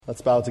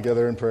Let's bow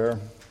together in prayer.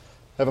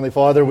 Heavenly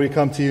Father, we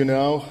come to you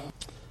now,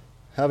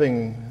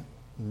 having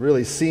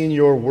really seen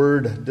your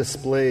word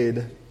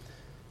displayed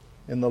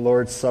in the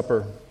Lord's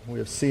Supper. We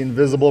have seen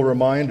visible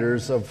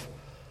reminders of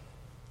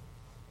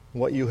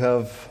what you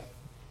have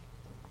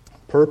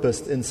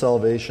purposed in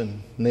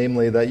salvation,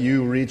 namely that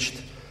you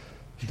reached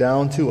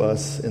down to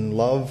us in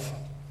love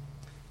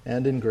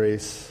and in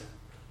grace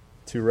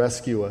to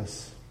rescue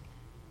us.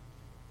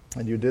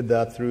 And you did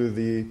that through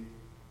the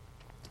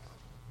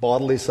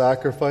bodily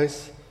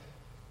sacrifice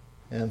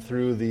and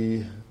through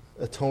the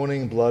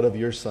atoning blood of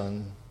your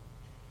Son.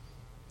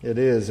 It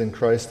is in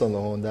Christ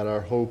alone that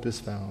our hope is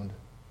found.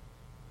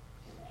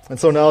 And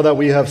so now that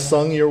we have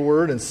sung your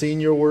word and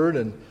seen your word,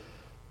 and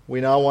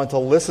we now want to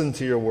listen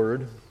to your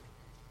word,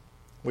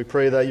 we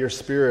pray that your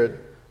Spirit,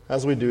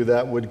 as we do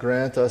that, would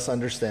grant us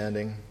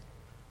understanding.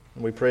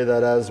 And we pray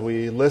that as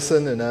we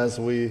listen and as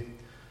we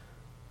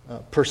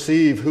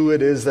perceive who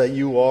it is that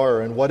you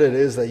are and what it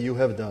is that you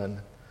have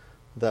done,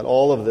 that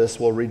all of this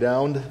will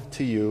redound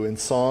to you in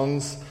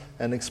songs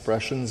and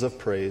expressions of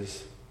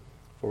praise.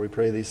 For we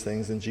pray these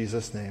things in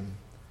Jesus' name.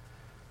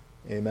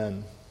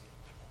 Amen.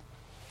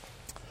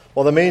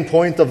 Well, the main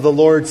point of the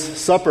Lord's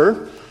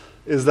Supper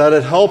is that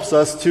it helps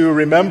us to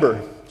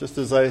remember, just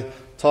as I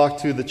talked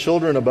to the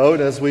children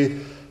about, as we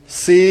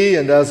see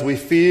and as we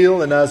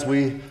feel and as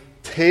we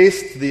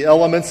taste the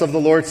elements of the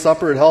Lord's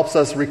Supper, it helps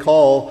us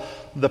recall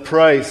the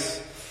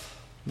price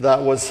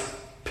that was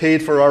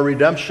paid for our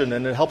redemption,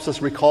 and it helps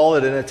us recall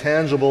it in a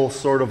tangible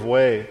sort of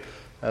way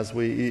as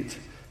we eat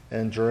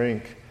and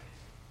drink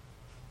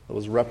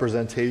those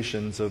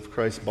representations of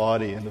Christ's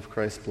body and of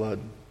Christ's blood.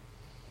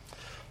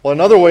 Well,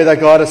 another way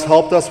that God has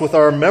helped us with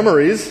our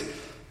memories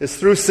is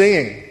through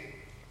singing.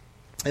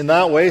 In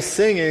that way,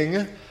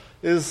 singing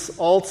is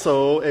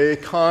also a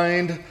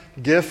kind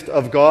gift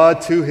of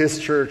God to His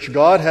church.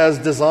 God has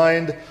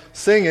designed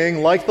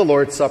singing, like the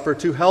Lord's Supper,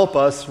 to help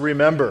us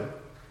remember,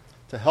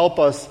 to help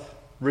us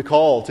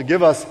recall, to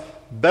give us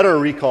better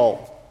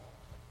recall.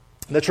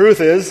 The truth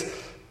is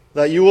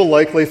that you will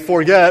likely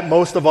forget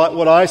most of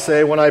what I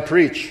say when I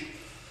preach.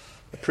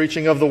 The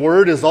preaching of the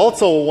Word is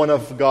also one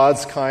of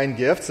God's kind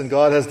gifts, and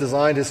God has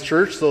designed His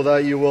church so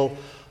that you will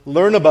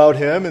learn about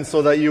Him and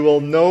so that you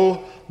will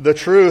know the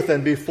truth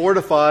and be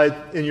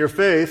fortified in your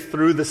faith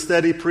through the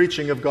steady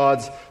preaching of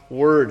God's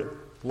Word,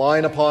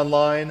 line upon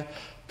line,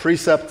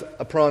 precept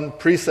upon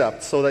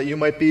precept, so that you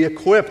might be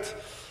equipped,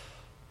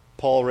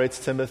 Paul writes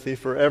Timothy,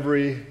 for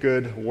every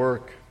good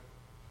work.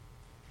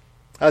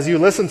 As you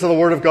listen to the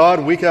Word of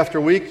God week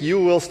after week,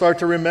 you will start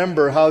to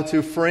remember how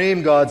to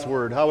frame God's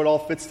Word, how it all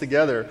fits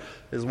together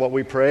is what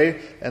we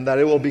pray, and that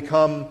it will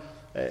become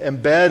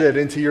embedded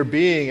into your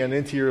being and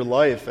into your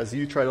life as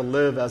you try to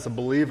live as a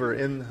believer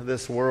in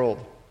this world.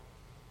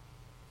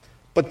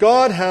 But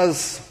God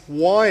has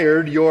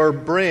wired your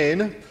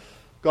brain,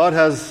 God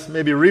has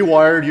maybe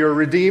rewired your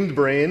redeemed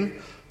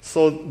brain,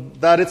 so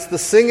that it's the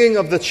singing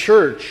of the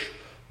church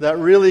that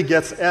really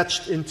gets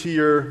etched into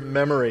your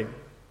memory.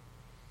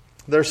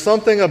 There's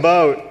something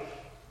about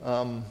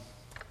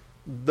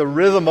the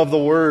rhythm of the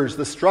words,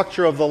 the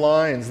structure of the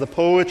lines, the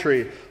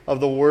poetry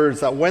of the words,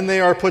 that when they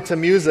are put to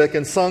music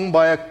and sung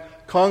by a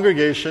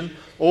congregation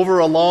over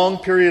a long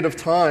period of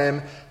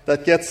time,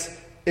 that gets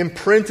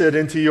imprinted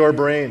into your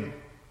brain.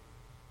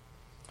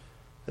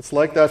 It's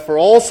like that for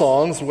all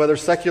songs, whether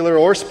secular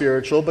or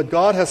spiritual, but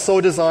God has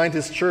so designed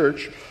His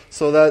church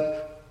so that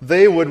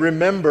they would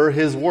remember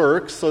His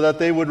works, so that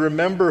they would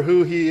remember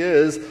who He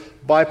is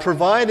by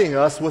providing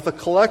us with a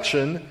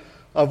collection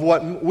of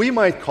what we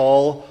might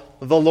call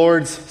the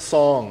Lord's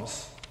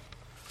songs.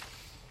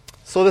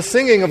 So the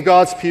singing of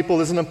God's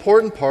people is an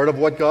important part of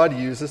what God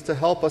uses to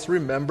help us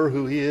remember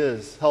who He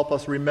is, help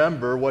us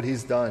remember what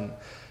He's done.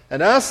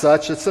 And as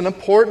such, it's an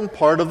important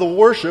part of the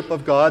worship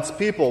of God's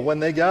people when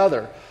they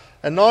gather.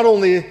 And not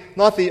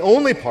the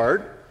only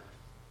part,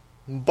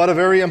 but a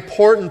very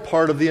important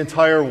part of the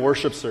entire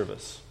worship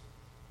service.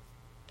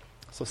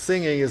 So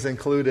singing is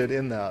included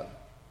in that.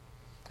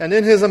 And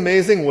in His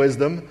amazing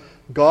wisdom,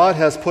 God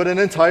has put an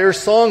entire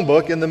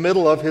songbook in the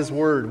middle of His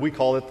Word. We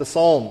call it the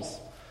Psalms,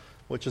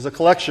 which is a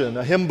collection,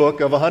 a hymn book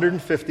of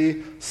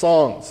 150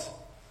 songs.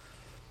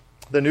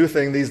 The new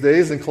thing these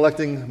days in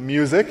collecting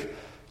music,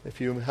 if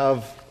you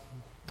have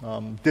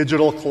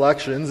digital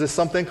collections, is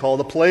something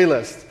called a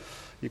playlist.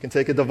 You can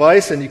take a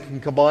device and you can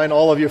combine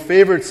all of your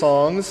favorite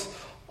songs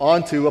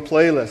onto a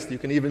playlist. You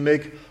can even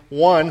make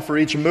one for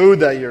each mood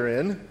that you're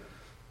in.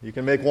 You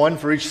can make one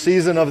for each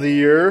season of the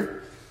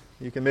year.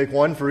 You can make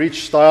one for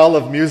each style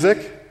of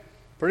music.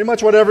 Pretty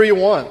much whatever you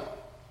want.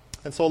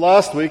 And so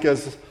last week,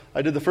 as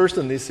I did the first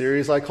in these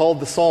series, I called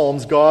the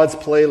Psalms God's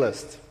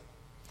Playlist.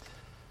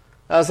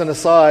 As an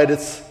aside,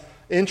 it's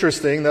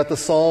interesting that the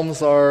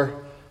Psalms are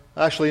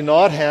actually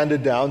not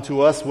handed down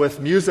to us with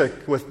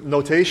music, with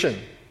notation.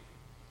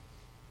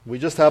 We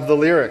just have the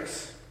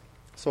lyrics.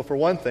 So for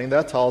one thing,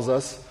 that tells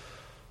us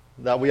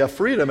that we have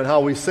freedom in how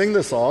we sing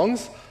the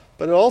songs,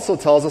 but it also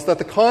tells us that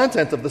the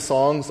content of the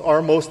songs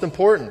are most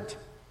important.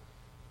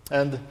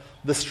 And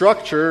the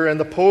structure and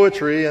the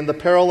poetry and the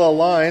parallel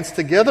lines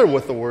together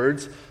with the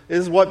words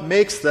is what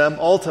makes them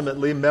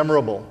ultimately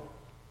memorable.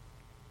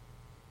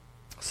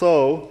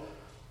 So,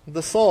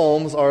 the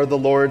Psalms are the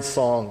Lord's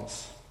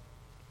songs.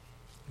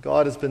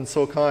 God has been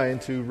so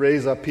kind to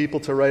raise up people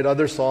to write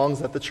other songs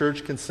that the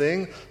church can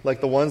sing,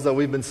 like the ones that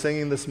we've been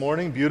singing this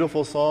morning,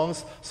 beautiful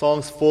songs,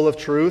 songs full of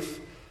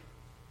truth.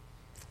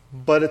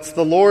 But it's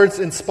the Lord's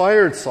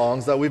inspired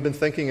songs that we've been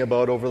thinking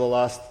about over the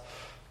last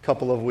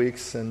couple of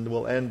weeks, and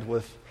we'll end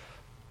with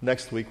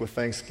next week with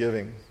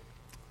Thanksgiving.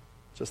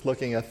 Just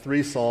looking at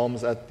 3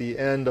 psalms at the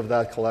end of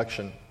that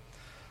collection.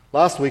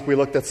 Last week we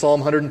looked at Psalm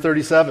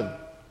 137.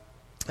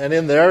 And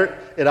in there,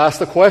 it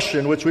asked a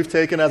question which we've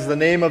taken as the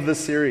name of this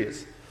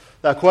series.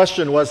 That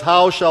question was,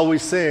 how shall we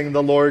sing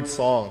the Lord's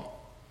song?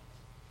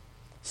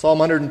 Psalm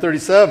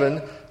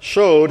 137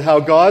 showed how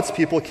God's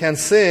people can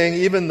sing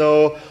even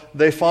though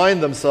they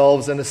find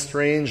themselves in a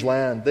strange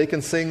land. They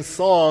can sing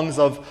songs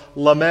of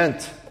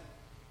lament.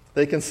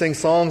 They can sing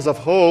songs of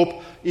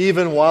hope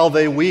even while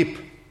they weep.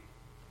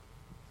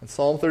 And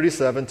Psalm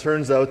 37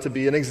 turns out to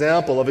be an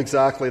example of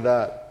exactly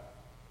that.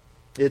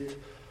 It,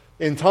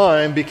 in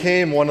time,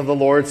 became one of the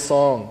Lord's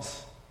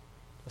songs.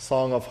 A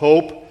song of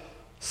hope,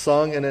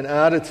 sung in an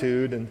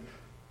attitude and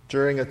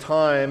during a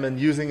time and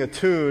using a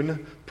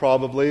tune,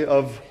 probably,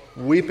 of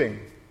weeping.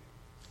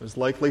 It was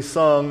likely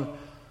sung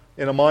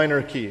in a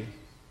minor key.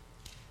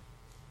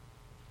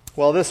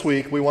 Well, this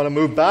week we want to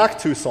move back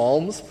 2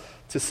 Psalms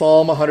to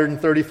Psalm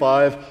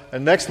 135,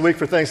 and next week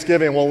for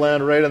Thanksgiving we'll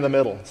land right in the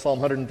middle, Psalm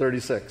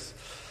 136.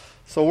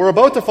 So we're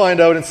about to find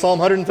out in Psalm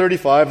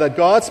 135 that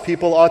God's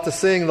people ought to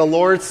sing the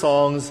Lord's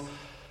songs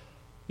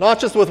not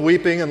just with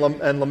weeping and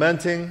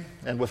lamenting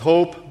and with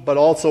hope, but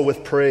also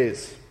with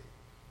praise.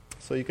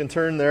 So you can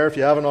turn there if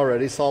you haven't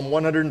already, Psalm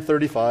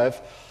 135.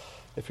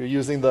 If you're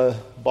using the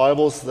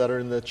Bibles that are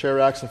in the chair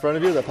racks in front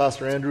of you that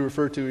Pastor Andrew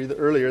referred to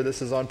earlier,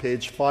 this is on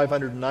page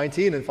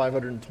 519 and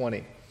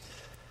 520.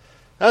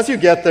 As you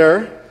get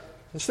there,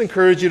 I just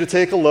encourage you to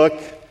take a look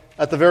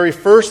at the very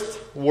first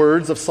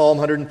words of Psalm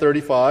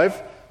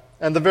 135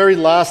 and the very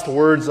last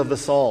words of the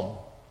psalm.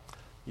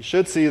 You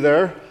should see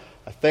there,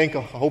 I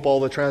hope all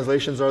the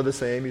translations are the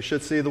same. You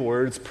should see the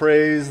words,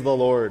 praise the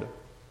Lord.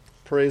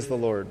 Praise the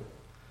Lord.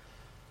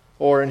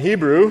 Or in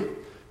Hebrew,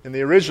 in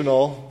the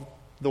original,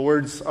 the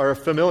words are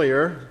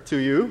familiar to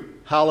you,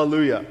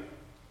 hallelujah.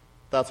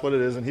 That's what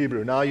it is in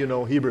Hebrew. Now you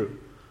know Hebrew.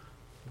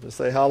 Just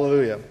say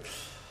hallelujah.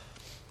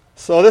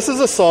 So this is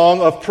a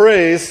song of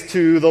praise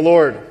to the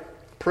Lord.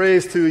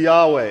 Praise to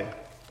Yahweh,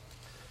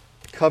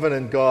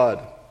 covenant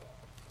God.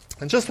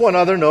 And just one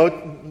other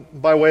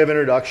note by way of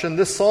introduction,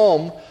 this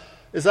psalm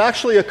is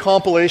actually a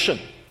compilation.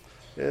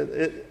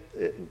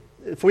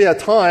 If we had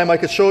time, I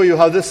could show you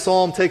how this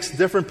psalm takes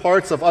different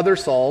parts of other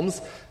psalms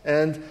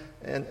and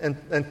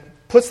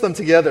puts them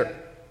together,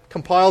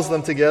 compiles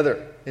them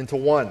together into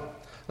one.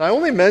 And I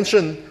only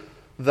mention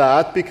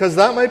that because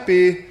that might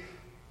be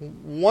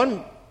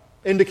one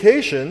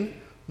indication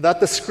that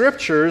the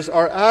Scriptures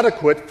are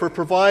adequate for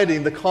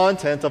providing the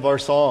content of our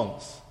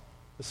songs.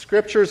 The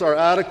Scriptures are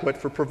adequate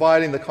for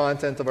providing the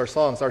content of our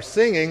songs. Our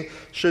singing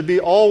should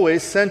be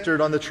always centered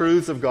on the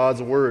truths of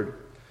God's Word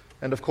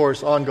and, of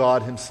course, on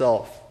God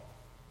Himself.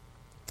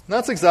 And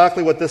that's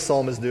exactly what this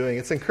psalm is doing.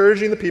 It's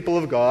encouraging the people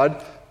of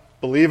God,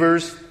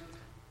 believers,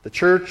 the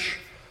church,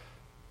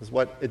 is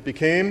what it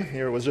became.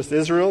 Here it was just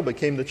Israel,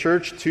 became the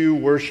church to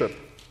worship.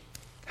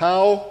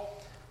 How?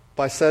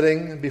 By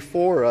setting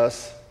before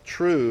us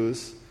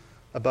truths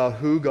about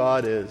who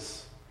God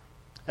is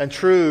and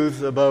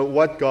truths about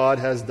what God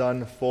has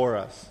done for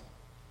us.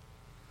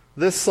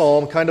 This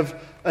psalm kind of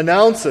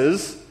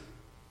announces,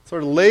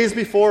 sort of lays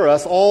before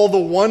us all the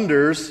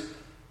wonders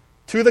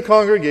to the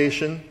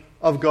congregation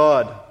of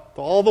God.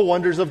 All the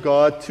wonders of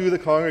God to the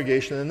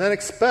congregation, and then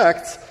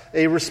expects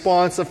a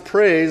response of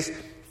praise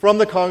from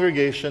the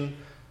congregation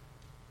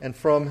and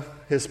from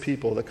His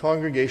people, the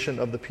congregation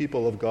of the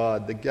people of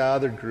God, the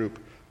gathered group,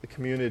 the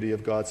community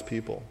of God's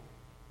people.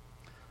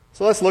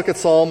 So let's look at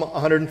Psalm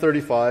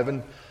 135.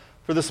 And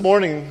for this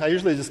morning, I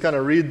usually just kind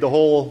of read the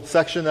whole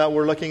section that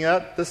we're looking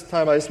at. This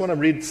time I just want to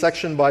read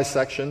section by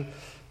section,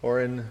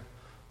 or in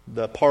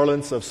the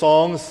parlance of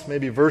songs,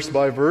 maybe verse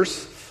by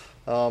verse.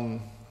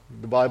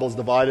 The Bible's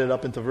divided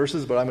up into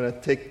verses, but I'm going to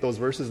take those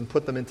verses and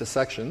put them into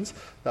sections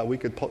that we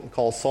could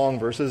call song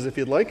verses if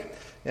you'd like.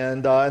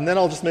 And then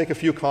I'll just make a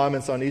few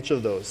comments on each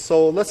of those.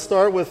 So let's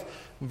start with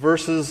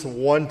verses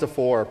 1 to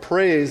 4.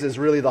 Praise is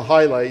really the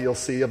highlight, you'll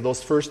see, of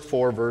those first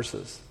 4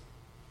 verses.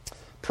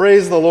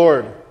 Praise the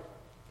Lord.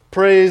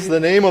 Praise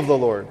the name of the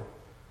Lord.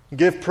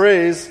 Give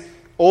praise,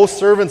 O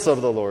servants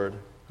of the Lord,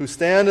 who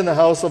stand in the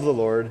house of the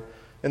Lord,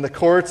 in the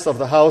courts of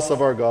the house of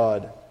our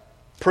God.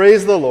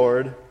 Praise the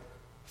Lord,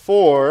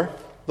 for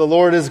the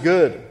Lord is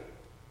good.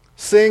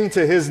 Sing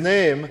to His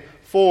name,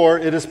 for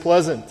it is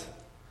pleasant.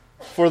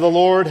 For the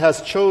Lord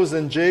has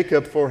chosen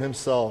Jacob for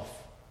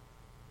Himself,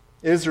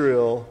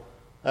 Israel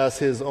as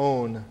His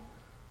own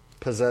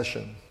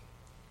possession.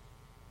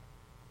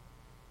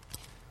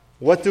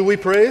 What do we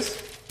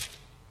praise?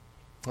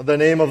 The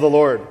name of the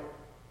Lord,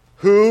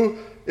 who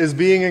is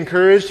being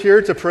encouraged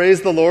here to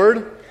praise the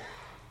Lord?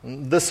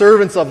 The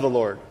servants of the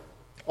Lord.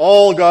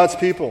 All God's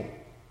people.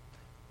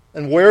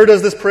 And where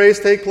does this praise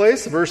take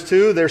place? Verse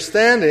 2, they're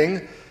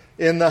standing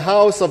in the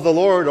house of the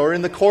Lord, or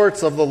in the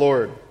courts of the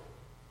Lord.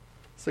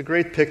 It's a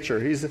great picture.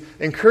 He's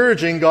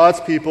encouraging God's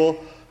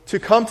people to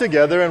come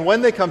together, and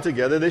when they come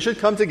together, they should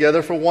come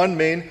together for one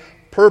main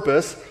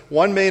purpose,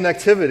 one main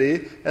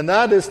activity, and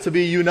that is to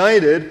be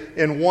united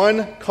in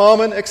one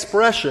common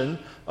expression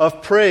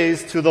of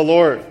praise to the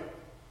Lord,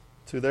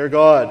 to their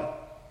God.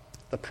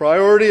 The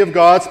priority of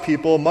God's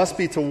people must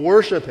be to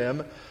worship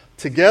Him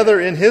together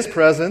in His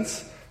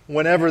presence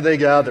whenever they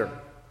gather.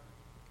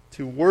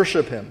 To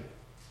worship Him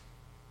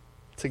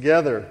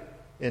together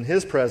in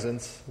His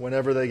presence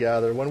whenever they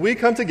gather. When we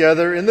come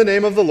together in the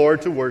name of the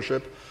Lord to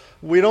worship,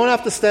 we don't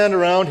have to stand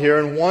around here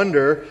and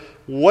wonder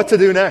what to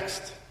do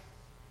next.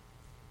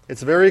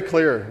 It's very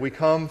clear. We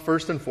come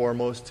first and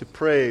foremost to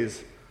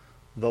praise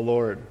the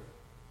Lord.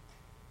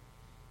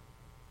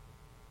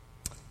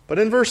 But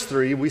in verse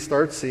 3, we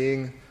start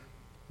seeing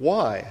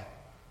why.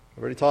 I've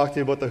already talked to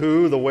you about the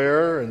who, the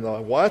where, and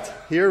the what.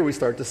 Here we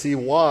start to see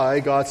why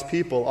God's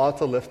people ought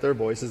to lift their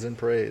voices in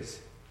praise.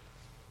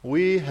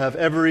 We have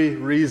every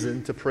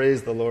reason to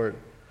praise the Lord.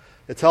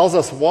 It tells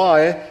us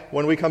why,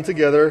 when we come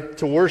together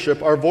to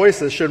worship, our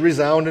voices should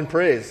resound in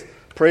praise.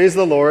 Praise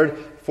the Lord,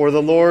 for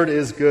the Lord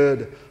is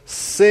good.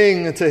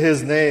 Sing to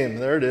His name.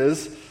 There it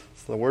is.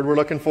 It's the word we're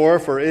looking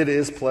for it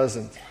is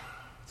pleasant.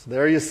 So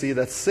there you see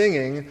that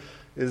singing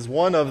is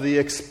one of the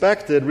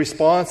expected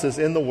responses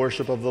in the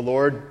worship of the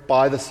Lord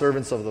by the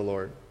servants of the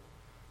Lord.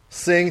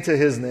 Sing to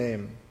His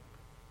name.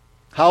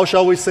 How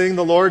shall we sing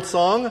the Lord's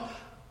song?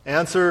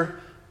 Answer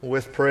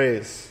with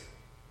praise.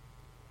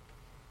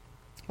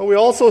 But we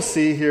also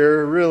see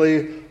here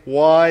really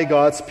why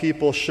God's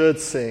people should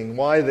sing,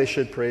 why they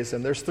should praise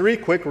Him. There's 3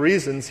 quick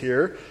reasons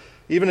here,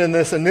 even in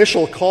this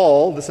initial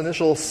call, this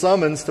initial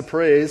summons to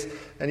praise,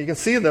 and you can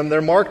see them,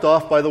 they're marked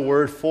off by the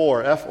word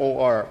for,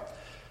 F-O-R.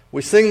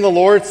 We sing the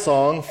Lord's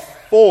song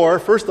for,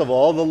 first of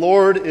all, the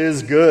Lord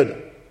is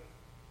good.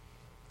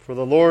 For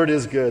the Lord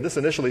is good. This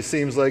initially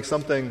seems like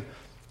something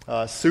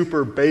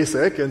super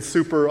basic and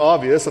super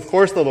obvious. Of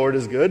course the Lord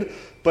is good,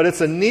 but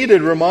it's a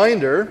needed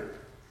reminder,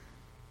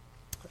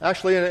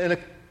 actually in a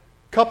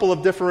couple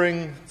of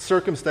differing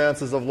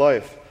circumstances of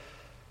life.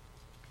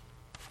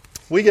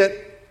 We get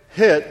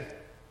hit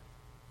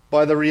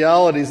by the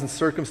realities and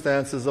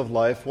circumstances of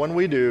life. When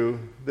we do,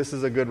 this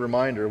is a good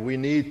reminder. We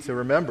need to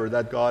remember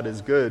that God is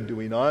good, do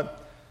we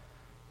not?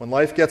 When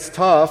life gets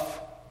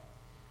tough,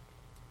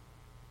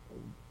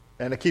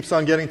 and it keeps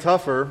on getting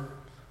tougher,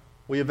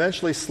 we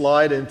eventually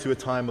slide into a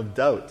time of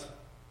doubt.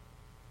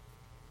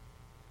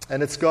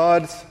 And it's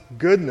God's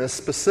goodness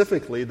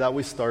specifically that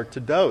we start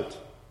to doubt.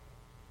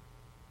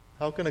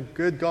 How can a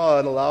good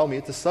God allow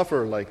me to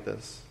suffer like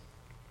this?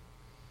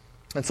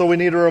 And so we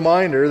need a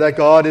reminder that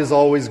God is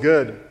always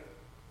good.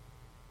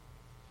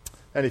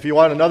 And if you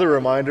want another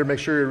reminder, make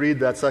sure you read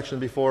that section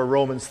before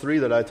Romans 3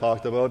 that I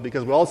talked about,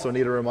 because we also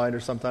need a reminder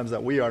sometimes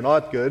that we are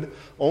not good.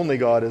 Only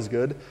God is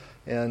good,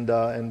 and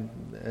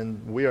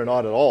we are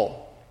not at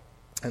all.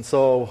 And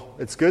so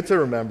it's good to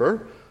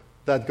remember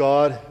that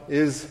God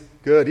is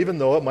good, even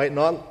though it might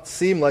not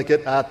seem like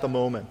it at the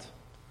moment.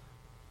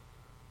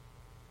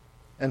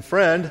 And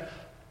friend,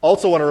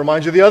 also want to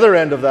remind you the other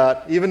end of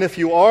that. Even if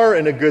you are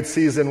in a good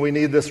season, we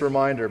need this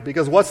reminder.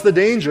 Because what's the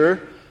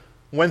danger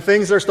when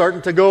things are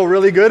starting to go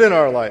really good in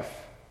our life?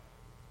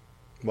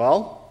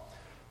 Well,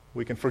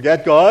 we can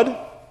forget God,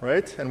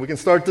 right? And we can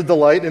start to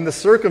delight in the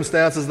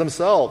circumstances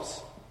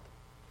themselves.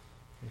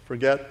 We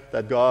forget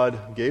that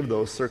God gave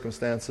those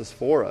circumstances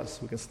for us.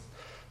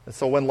 And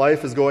so when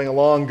life is going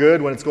along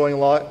good, when it's going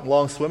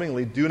along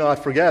swimmingly, do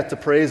not forget to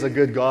praise a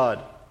good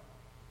God.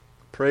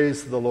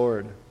 Praise the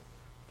Lord,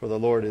 for the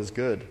Lord is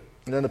good.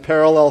 And then the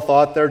parallel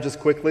thought there just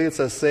quickly, it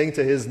says, sing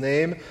to His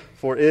name,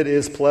 for it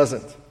is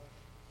pleasant.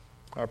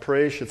 Our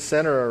praise should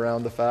center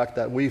around the fact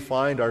that we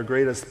find our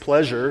greatest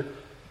pleasure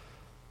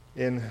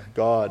in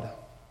God.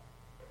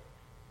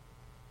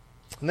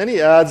 And then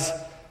he adds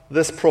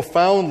this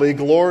profoundly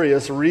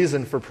glorious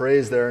reason for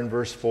praise there in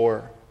verse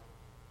 4.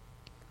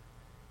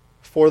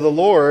 For the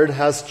Lord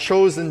has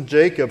chosen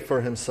Jacob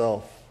for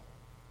Himself,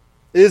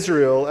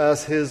 Israel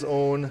as His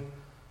own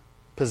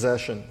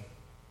possession.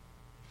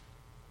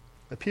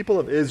 The people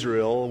of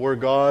Israel were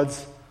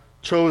God's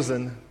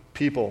chosen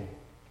people.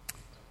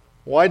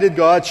 Why did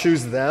God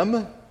choose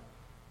them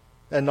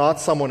and not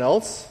someone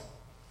else?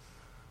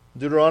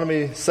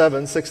 Deuteronomy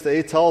 7,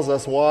 6-8 tells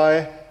us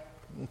why,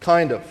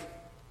 kind of.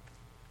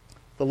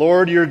 The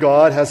Lord your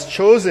God has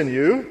chosen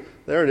you,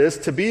 there it is,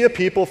 to be a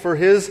people for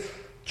His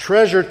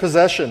treasured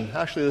possession.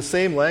 Actually, the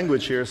same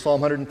language here,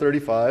 Psalm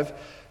 135.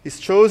 He's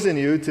chosen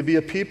you to be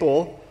a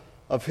people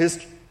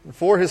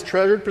for His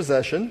treasured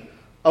possession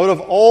out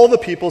of all the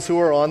peoples who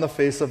are on the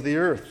face of the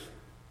earth.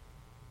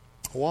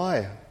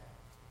 Why?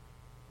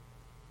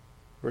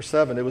 Verse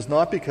 7, it was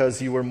not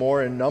because you were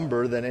more in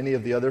number than any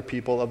of the other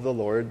people of the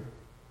Lord,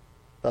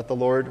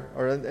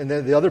 and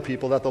then the other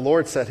people, that the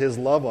Lord set His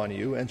love on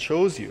you and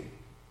chose you.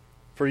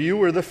 for you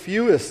were the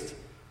fewest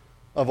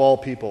of all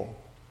people.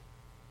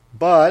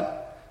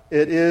 But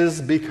it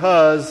is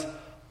because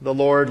the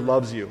Lord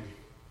loves you.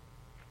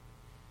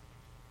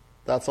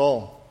 That's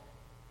all.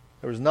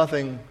 There was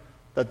nothing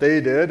that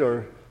they did,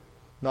 or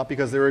not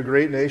because they were a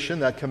great nation,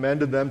 that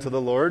commended them to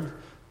the Lord.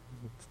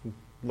 The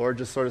Lord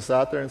just sort of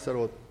sat there and said,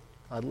 well,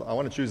 I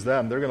want to choose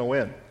them. They're going to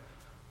win.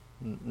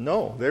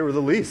 No, they were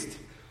the least.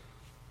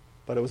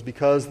 But it was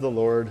because the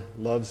Lord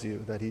loves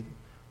you, that He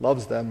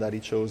loves them, that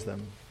He chose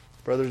them.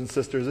 Brothers and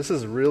sisters, this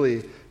is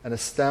really an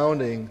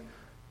astounding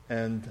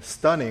and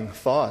stunning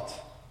thought,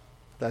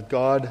 that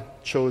God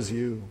chose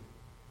you.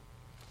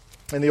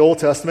 In the Old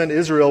Testament,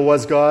 Israel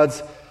was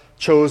God's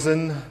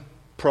chosen,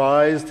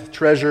 prized,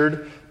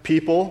 treasured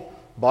people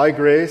by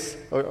grace.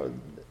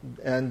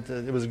 And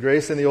it was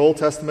grace in the Old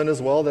Testament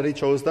as well that He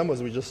chose them,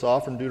 as we just saw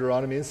from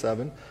Deuteronomy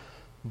 7.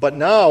 But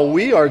now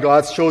we are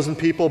God's chosen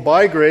people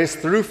by grace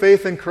through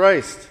faith in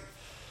Christ.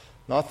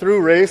 Not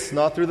through race,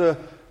 not through the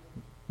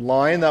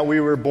line that we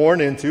were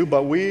born into,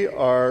 but we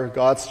are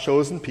God's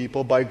chosen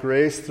people by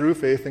grace through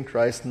faith in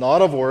Christ,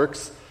 not of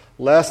works,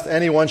 lest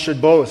anyone should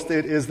boast.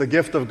 It is the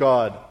gift of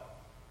God.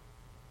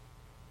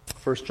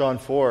 1 John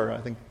 4, I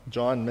think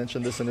John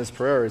mentioned this in his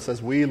prayer. It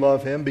says, we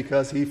love Him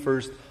because He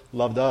first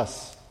loved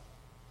us.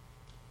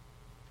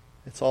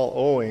 It's all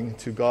owing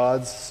to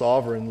God's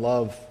sovereign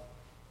love.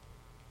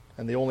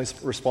 And the only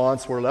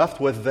response we're left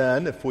with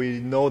then, if we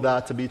know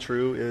that to be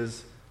true,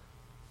 is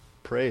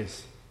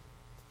praise.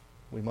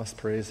 We must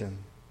praise Him.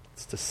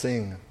 It's to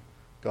sing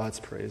God's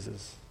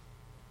praises.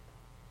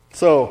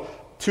 So,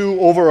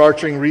 two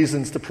overarching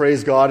reasons to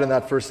praise God in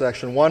that first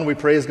section. One, we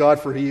praise God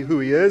for who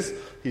He is.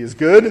 He is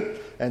good.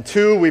 And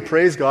two, we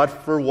praise God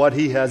for what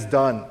He has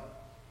done.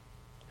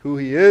 Who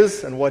He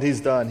is and what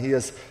He's done. He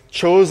has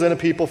chosen a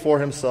people for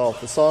Himself.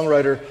 The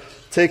songwriter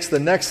takes the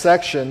next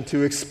section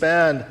to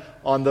expand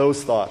on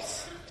those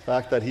thoughts. The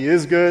fact that He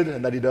is good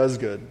and that He does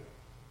good.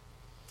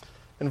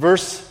 In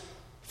verse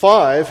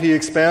 5, he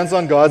expands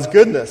on God's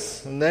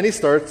goodness. And then he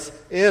starts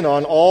in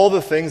on all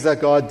the things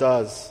that God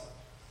does.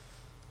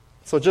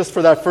 So just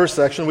for that first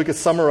section, we could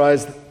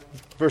summarize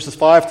verses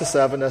 5 to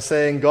 7 as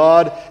saying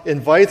God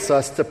invites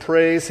us to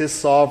praise His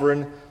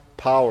sovereign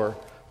power.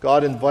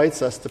 God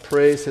invites us to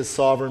praise His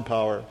sovereign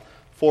power.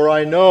 For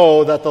I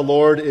know that the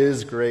Lord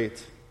is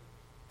great,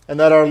 and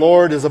that our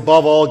Lord is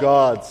above all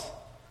gods.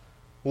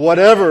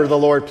 Whatever the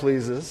Lord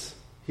pleases,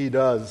 He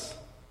does.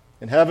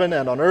 In heaven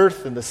and on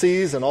earth, in the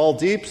seas and all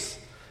deeps,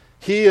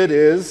 He it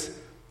is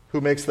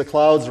who makes the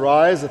clouds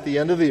rise at the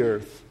end of the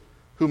earth,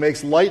 who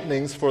makes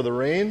lightnings for the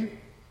rain,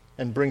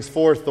 and brings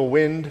forth the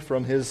wind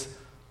from His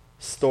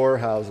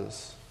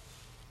storehouses.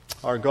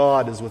 Our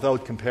God is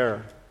without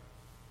compare.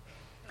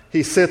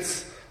 He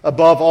sits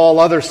above all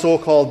other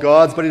so-called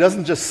gods, but He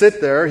doesn't just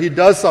sit there, He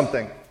does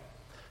something.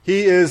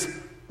 He is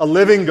a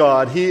living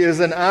God. He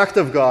is an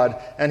active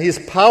God, and He's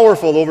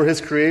powerful over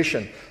His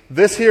creation.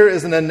 This here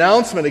is an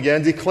announcement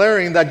again,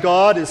 declaring that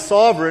God is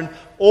sovereign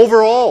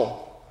over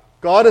all.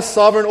 God is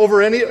sovereign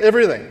over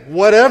everything.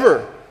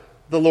 Whatever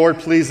the Lord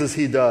pleases,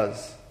 He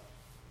does.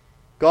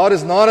 God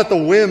is not at the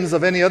whims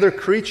of any other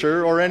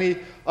creature or any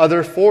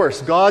other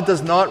force. God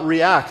does not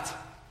react.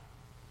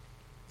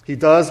 He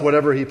does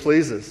whatever He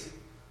pleases,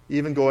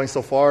 even going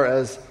so far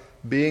as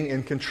being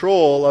in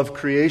control of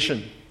creation.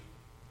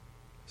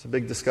 There's a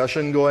big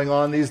discussion going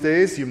on these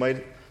days. You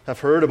might have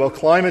heard about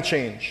climate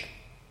change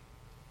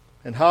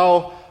and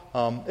how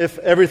if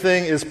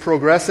everything is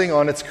progressing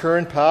on its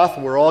current path,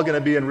 we're all going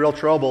to be in real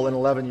trouble in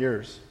 11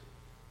 years.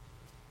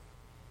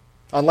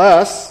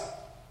 Unless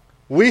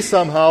we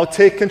somehow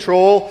take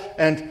control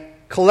and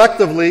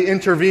collectively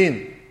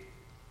intervene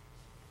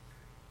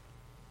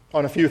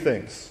on a few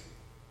things.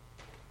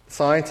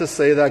 Scientists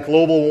say that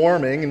global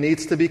warming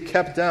needs to be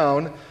kept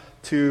down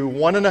to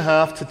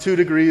 1.5 to 2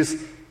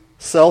 degrees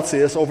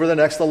Celsius over the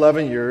next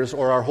 11 years,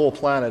 or our whole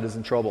planet is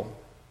in trouble.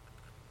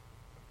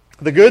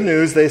 The good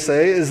news, they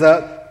say, is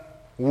that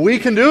we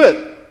can do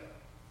it.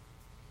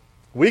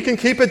 We can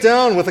keep it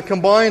down with a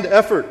combined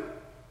effort.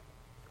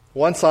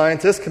 One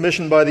scientist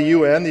commissioned by the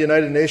UN, the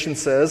United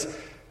Nations, says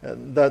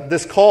that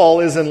this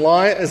call is a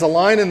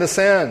line in the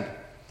sand.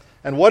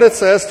 And what it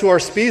says to our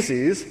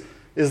species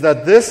is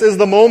that this is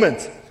the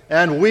moment,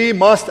 and we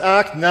must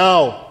act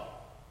now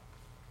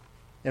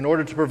in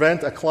order to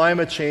prevent a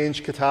climate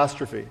change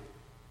catastrophe.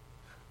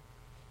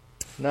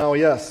 Now,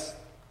 yes,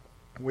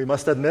 we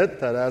must admit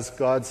that as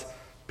God's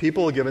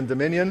people given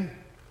dominion,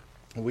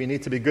 we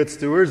need to be good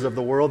stewards of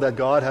the world that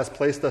God has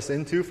placed us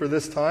into for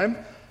this time.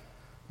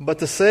 But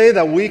to say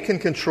that we can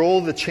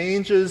control the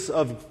changes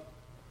of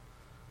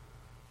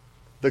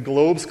the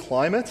globe's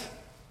climate,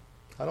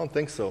 I don't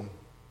think so.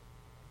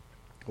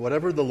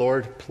 Whatever the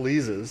Lord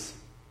pleases,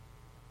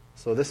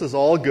 so this is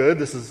all good,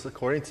 this is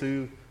according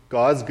to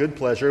God's good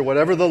pleasure,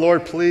 whatever the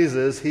Lord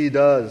pleases, He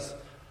does.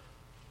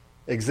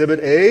 Exhibit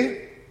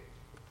A,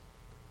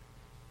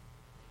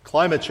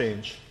 climate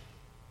change.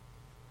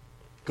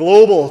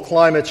 Global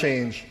climate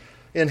change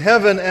in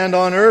heaven and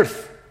on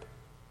earth.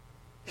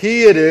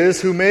 He it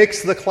is who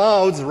makes the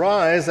clouds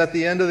rise at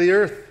the end of the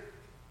earth.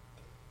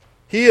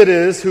 He it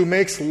is who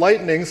makes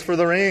lightnings for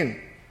the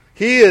rain.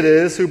 He it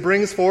is who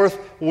brings forth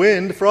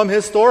wind from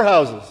his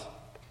storehouses.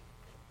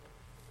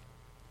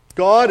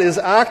 God is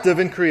active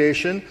in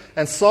creation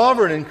and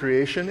sovereign in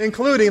creation,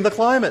 including the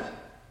climate,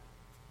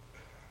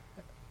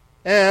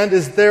 and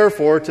is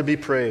therefore to be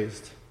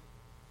praised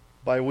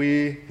by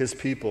we, his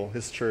people,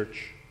 his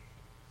church.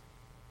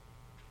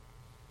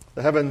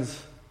 The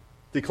heavens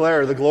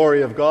declare the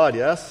glory of God,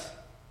 yes?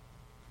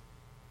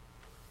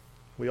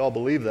 We all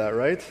believe that,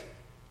 right?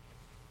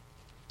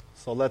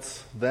 So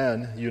let's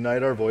then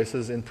unite our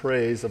voices in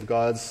praise of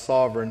God's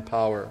sovereign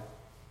power.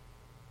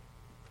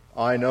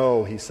 I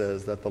know, he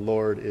says, that the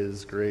Lord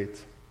is great.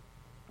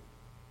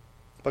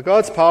 But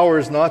God's power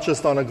is not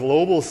just on a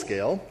global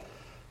scale.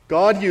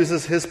 God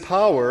uses his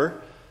power,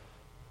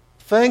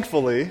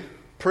 thankfully,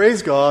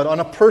 praise God, on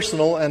a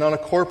personal and on a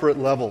corporate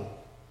level.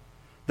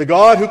 The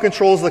God who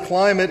controls the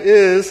climate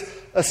is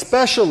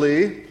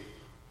especially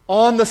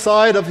on the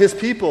side of his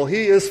people.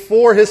 He is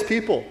for his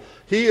people.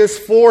 He is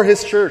for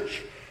his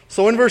church.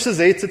 So in verses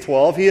 8 to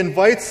 12, he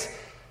invites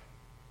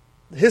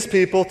his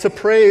people to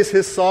praise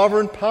his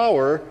sovereign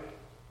power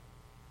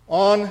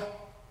on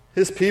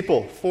his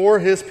people, for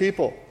his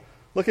people.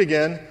 Look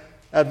again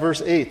at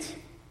verse 8.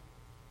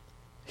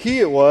 He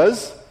it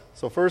was,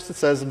 so first it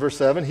says in verse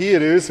 7, he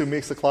it is who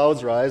makes the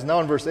clouds rise. Now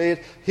in verse 8,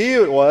 he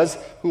it was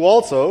who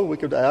also, we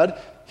could add,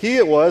 he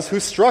it was who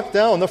struck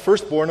down the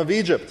firstborn of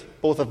Egypt,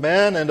 both of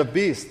man and of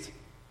beast,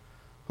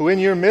 who in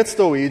your midst,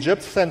 O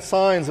Egypt, sent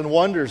signs and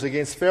wonders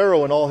against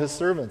Pharaoh and all his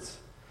servants,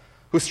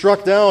 who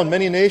struck down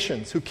many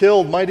nations, who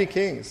killed mighty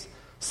kings,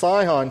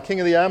 Sihon, king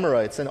of the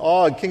Amorites, and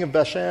Og, king of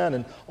Bashan,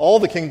 and all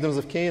the kingdoms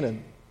of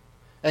Canaan,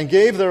 and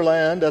gave their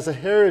land as a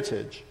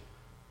heritage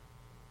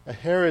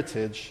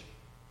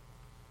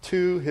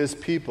to his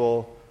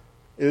people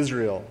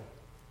Israel.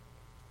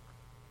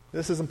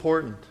 This is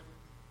important.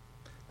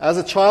 As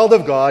a child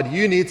of God,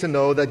 you need to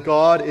know that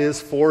God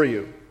is for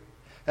you.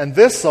 And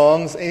this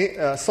song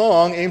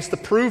aims to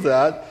prove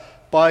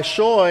that by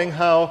showing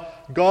how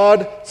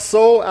God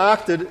so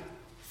acted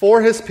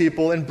for his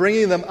people in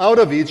bringing them out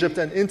of Egypt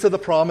and into the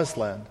promised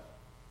land.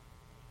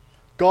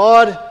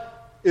 God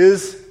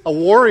is a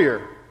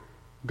warrior.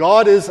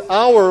 God is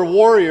our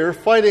warrior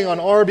fighting on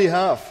our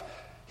behalf.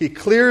 He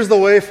clears the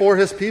way for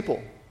his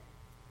people.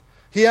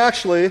 He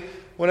actually,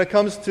 when it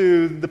comes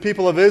to the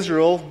people of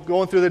Israel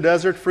going through the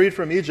desert freed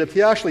from Egypt,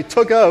 he actually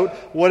took out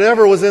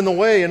whatever was in the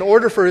way in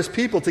order for his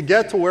people to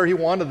get to where he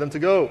wanted them to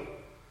go.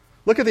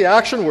 Look at the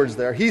action words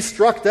there. He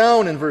struck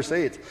down in verse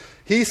 8.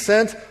 He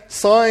sent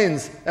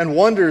signs and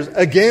wonders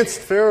against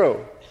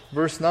Pharaoh.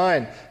 Verse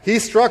 9. He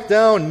struck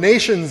down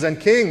nations and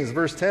kings.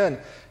 Verse 10.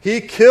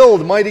 He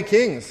killed mighty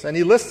kings. And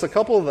he lists a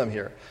couple of them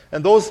here.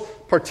 And those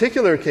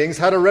particular kings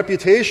had a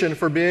reputation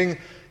for being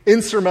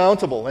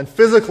insurmountable and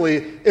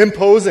physically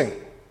imposing.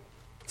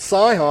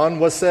 Sihon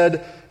was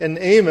said in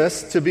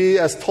Amos to be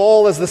as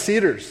tall as the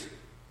cedars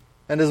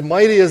and as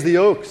mighty as the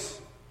oaks.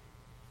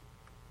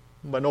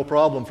 But no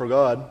problem for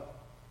God.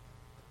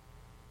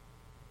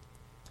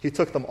 He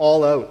took them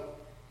all out,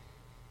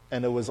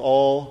 and it was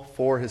all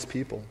for his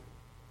people.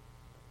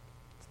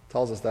 It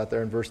tells us that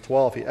there in verse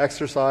 12. He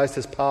exercised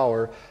his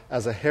power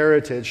as a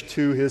heritage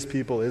to his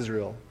people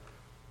Israel.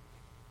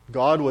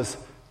 God was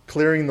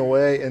clearing the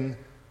way in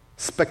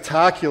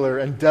spectacular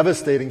and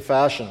devastating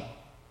fashion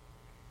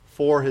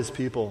for his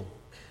people,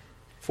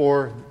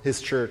 for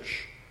his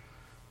church.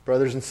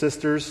 Brothers and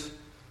sisters,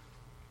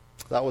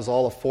 that was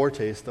all a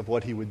foretaste of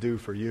what he would do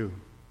for you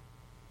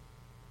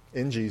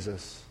in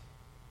Jesus.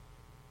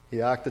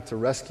 He acted to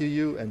rescue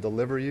you and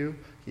deliver you.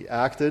 He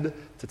acted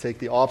to take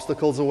the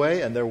obstacles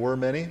away, and there were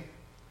many,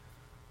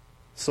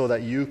 so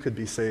that you could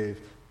be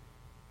saved.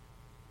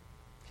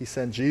 He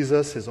sent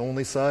Jesus, his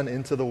only Son,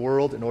 into the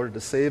world in order to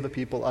save a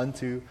people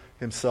unto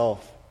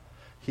himself.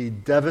 He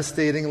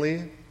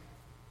devastatingly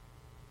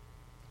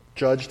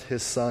judged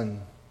his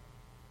Son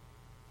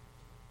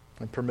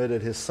and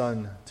permitted his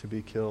Son to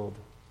be killed.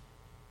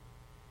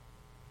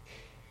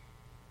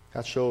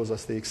 That shows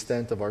us the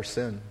extent of our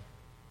sin.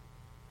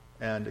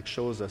 And it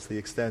shows us the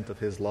extent of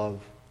his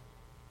love.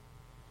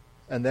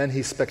 And then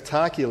he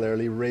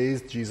spectacularly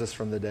raised Jesus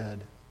from the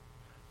dead.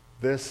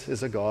 This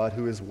is a God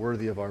who is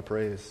worthy of our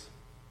praise.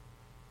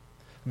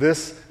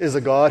 This is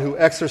a God who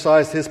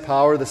exercised his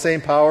power, the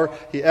same power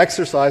he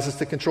exercises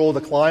to control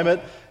the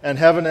climate and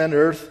heaven and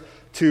earth,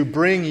 to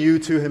bring you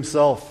to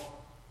himself.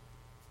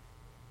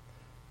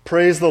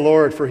 Praise the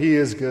Lord, for he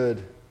is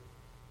good.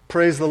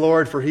 Praise the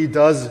Lord, for he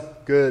does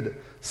good.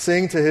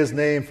 Sing to his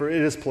name, for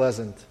it is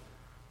pleasant.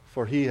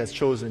 For he has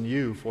chosen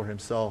you for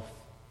himself.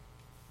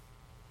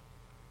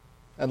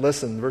 And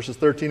listen, verses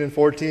 13 and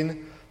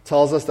 14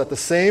 tells us that the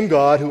same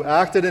God who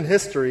acted in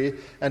history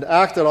and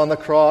acted on the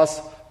cross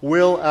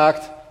will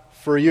act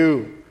for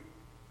you.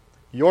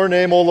 Your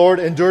name, O Lord,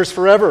 endures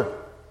forever.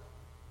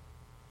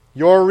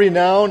 Your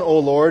renown, O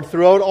Lord,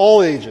 throughout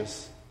all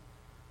ages.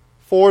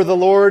 For the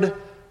Lord,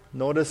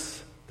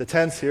 notice the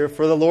tense here,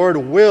 for the Lord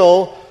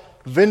will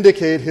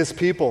vindicate his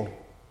people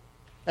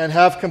and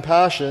have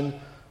compassion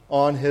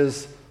on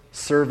his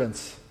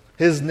servants.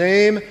 His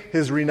name,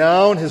 his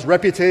renown, his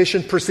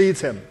reputation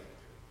precedes him.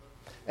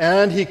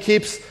 And he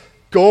keeps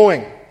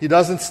going. He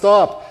doesn't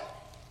stop.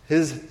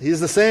 He's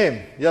the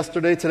same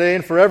yesterday, today,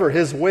 and forever.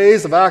 His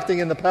ways of acting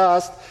in the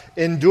past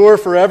endure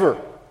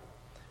forever.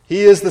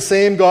 He is the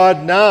same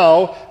God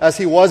now as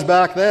he was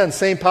back then.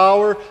 Same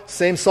power,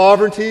 same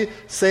sovereignty,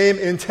 same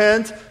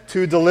intent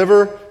to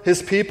deliver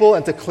his people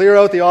and to clear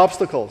out the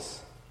obstacles.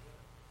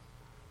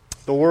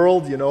 The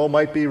world,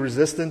 might be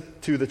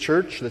resistant to the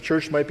church. The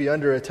church might be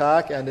under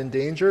attack and in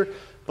danger,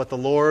 but the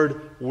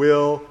Lord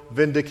will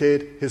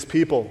vindicate his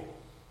people.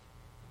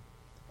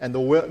 And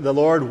the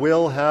Lord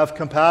will have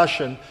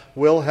compassion,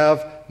 will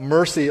have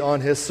mercy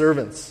on his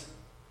servants.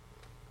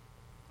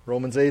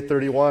 Romans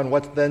 8:31,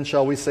 what then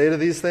shall we say to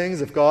these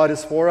things? If God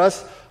is for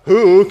us,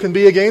 who can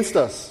be against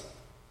us?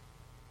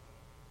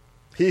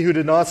 He who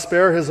did not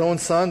spare his own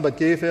Son, but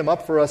gave him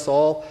up for us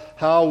all,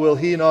 how will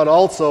he not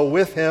also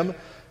with him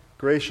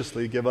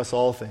graciously give us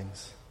all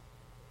things?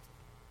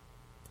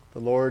 The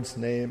Lord's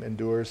name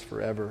endures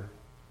forever.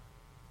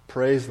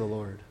 Praise the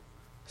Lord.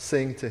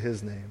 Sing to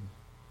his name.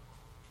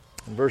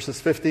 And verses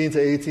 15 to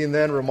 18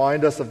 then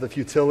remind us of the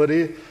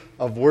futility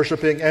of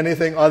worshiping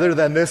anything other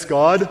than this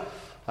God.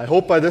 I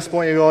hope by this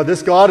point you go,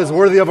 this God is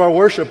worthy of our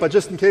worship, but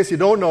just in case you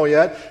don't know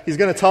yet, he's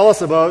going to tell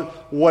us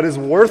about what is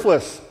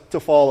worthless to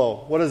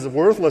follow, what is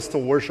worthless to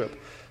worship.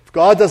 If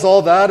God does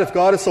all that, if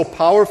God is so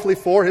powerfully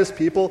for his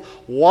people,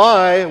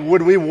 why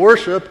would we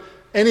worship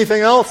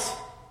anything else?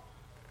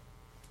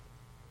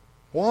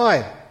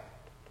 Why?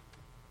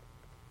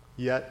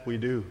 Yet we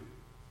do.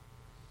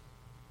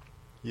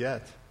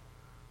 Yet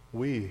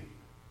we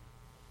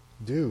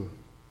do.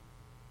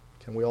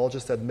 Can we all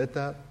just admit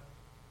that?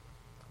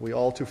 We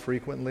all too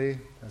frequently,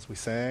 as we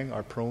sang,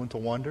 are prone to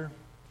wander,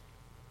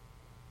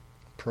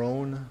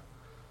 prone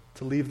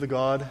to leave the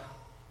God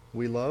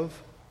we love.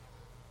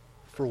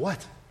 For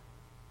what?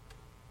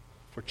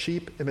 For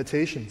cheap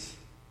imitations.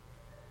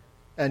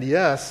 And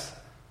yes,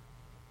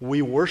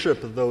 we worship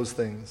those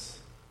things.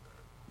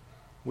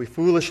 We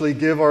foolishly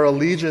give our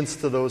allegiance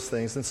to those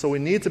things. And so we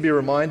need to be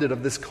reminded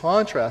of this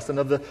contrast and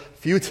of the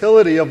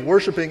futility of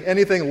worshiping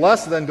anything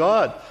less than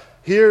God.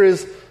 Here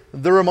is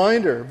the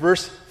reminder,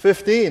 verse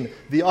 15.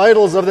 The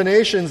idols of the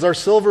nations are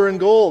silver and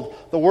gold,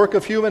 the work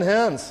of human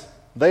hands.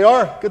 They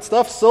are. Good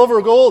stuff.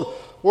 Silver, gold,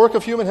 work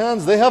of human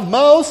hands. They have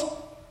mouths.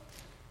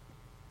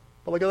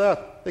 But look at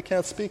that. They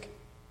can't speak.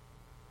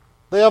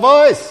 They have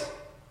eyes.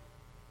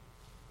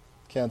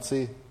 Can't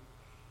see.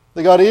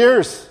 They got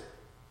ears.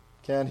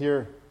 Can't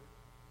hear.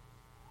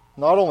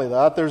 Not only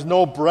that, there's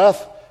no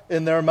breath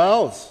in their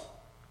mouths.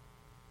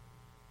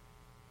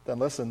 Then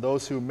listen,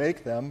 those who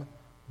make them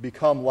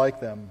become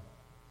like them.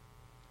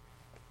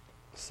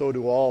 So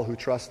do all who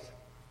trust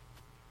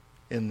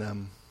in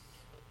them.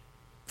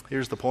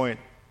 Here's the point.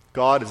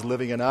 God is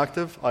living and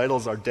active.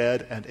 Idols are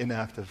dead and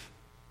inactive.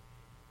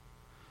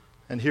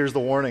 And here's the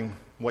warning.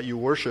 What you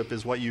worship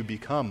is what you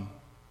become.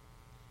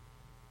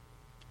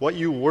 What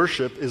you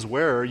worship is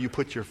where you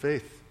put your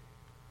faith.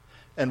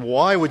 And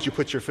why would you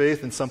put your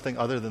faith in something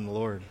other than the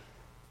Lord?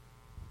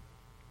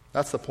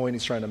 That's the point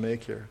he's trying to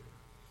make here.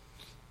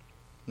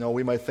 No,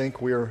 we might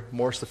think we're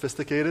more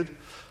sophisticated.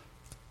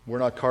 We're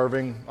not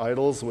carving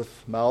idols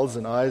with mouths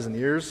and eyes and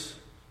ears.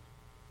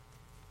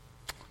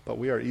 But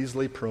we are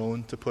easily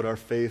prone to put our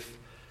faith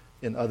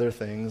in other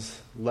things,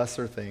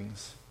 lesser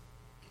things.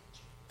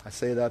 I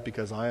say that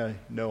because I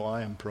know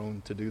I am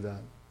prone to do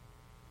that.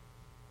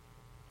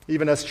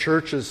 Even as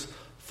churches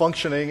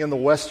functioning in the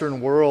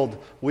Western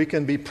world, we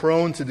can be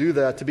prone to do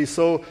that, to be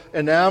so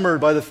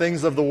enamored by the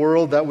things of the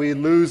world that we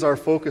lose our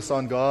focus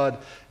on God,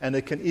 and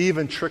it can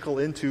even trickle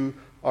into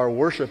our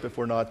worship if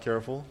we're not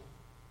careful.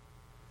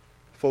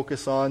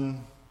 Focus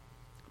on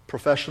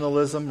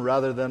professionalism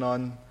rather than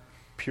on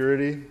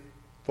purity.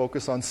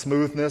 Focus on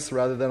smoothness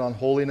rather than on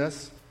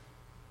holiness.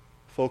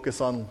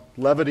 Focus on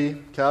levity,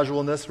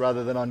 casualness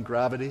rather than on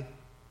gravity.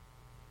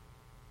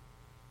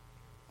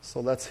 So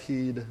let's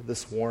heed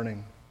this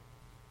warning.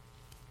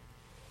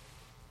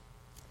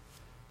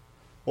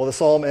 Well, the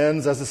psalm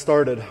ends as it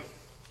started,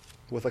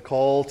 with a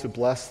call to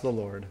bless the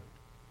Lord.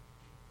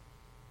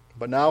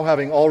 But now,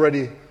 having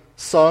already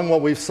sung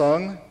what we've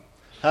sung,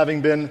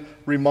 having been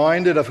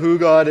reminded of who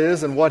God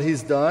is and what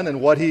he's done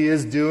and what he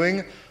is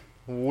doing,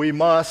 we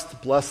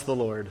must bless the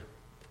Lord.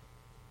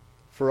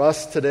 For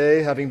us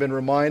today, having been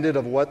reminded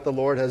of what the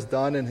Lord has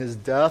done in his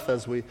death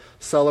as we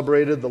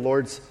celebrated the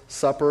Lord's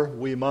Supper,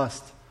 we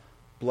must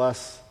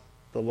bless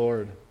the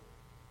Lord.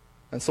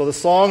 And so the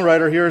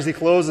songwriter here, as he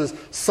closes,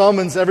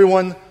 summons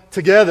everyone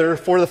together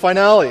for the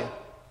finale.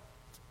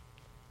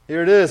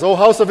 Here it is. O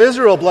house of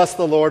Israel, bless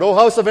the Lord. O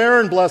house of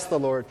Aaron, bless the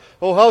Lord.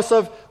 O house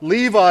of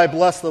Levi,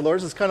 bless the Lord.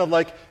 This is kind of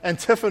like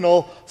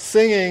antiphonal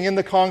singing in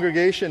the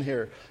congregation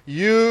here.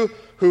 You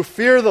who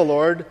fear the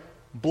Lord,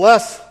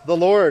 bless the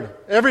Lord.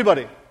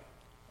 Everybody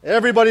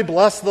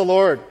bless the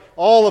Lord.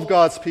 All of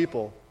God's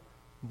people.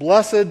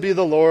 Blessed be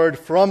the Lord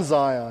from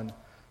Zion.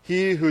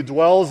 He who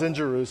dwells in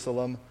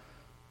Jerusalem.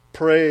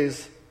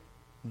 Praise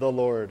the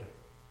Lord.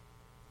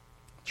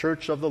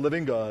 Church of the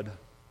living God,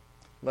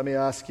 let me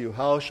ask you,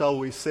 how shall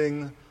we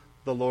sing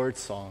the Lord's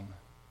song?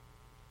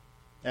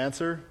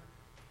 Answer,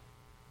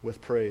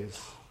 with praise.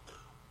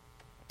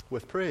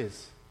 With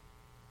praise.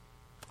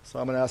 So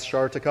I'm going to ask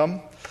Shar to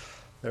come.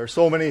 There are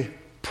so many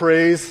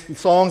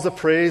songs of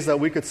praise that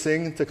we could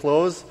sing to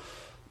close,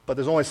 but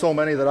there's only so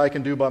many that I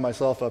can do by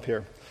myself up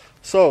here.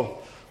 So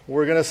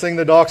we're going to sing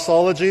the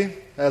doxology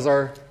as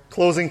our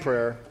closing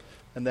prayer,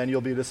 and then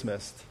you'll be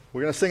dismissed.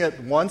 We're going to sing it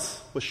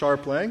once with Shar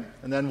playing,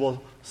 and then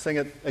we'll sing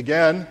it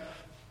again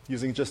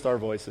using just our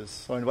voices.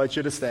 So I invite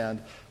you to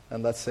stand,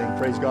 and let's sing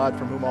Praise God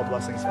from whom all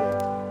blessings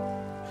flow.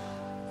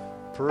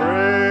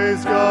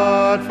 Praise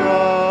God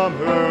from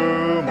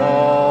whom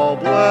all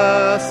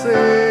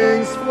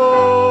blessings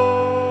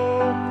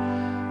flow.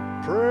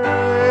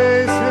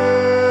 Praise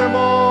Him,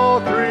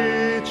 all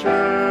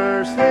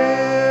creatures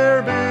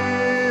here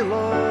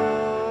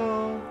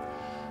below.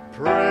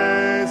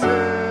 Praise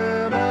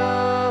Him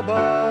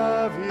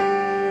above, ye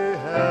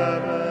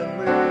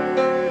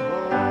heavenly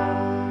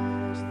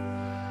hosts.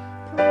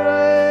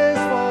 Praise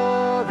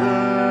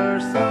Father,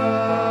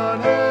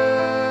 Son,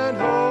 and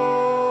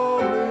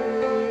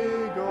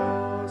Holy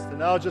Ghost. And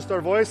now just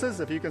our voices.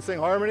 If you can sing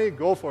harmony,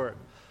 go for it.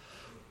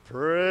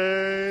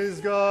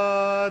 Praise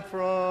God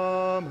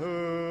from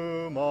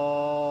whom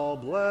all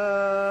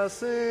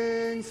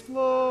blessings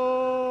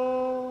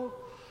flow.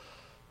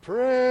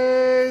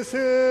 Praise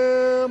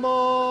Him,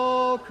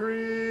 all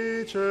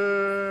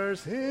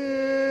creatures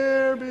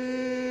here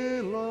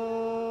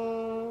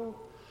below.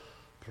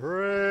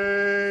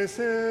 Praise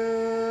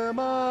Him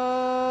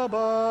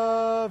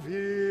above,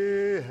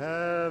 ye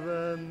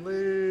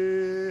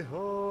heavenly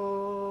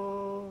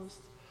hosts.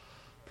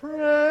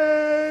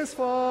 Praise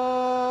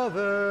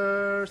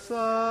Father,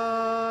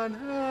 Son,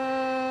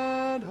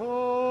 and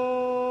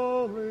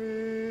Holy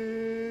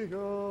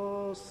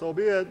Ghost. So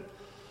be it.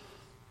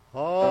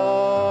 Amen.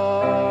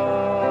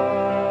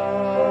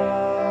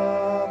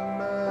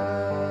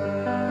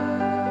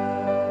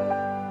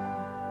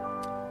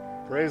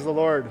 Praise the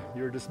Lord.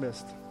 You're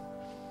dismissed.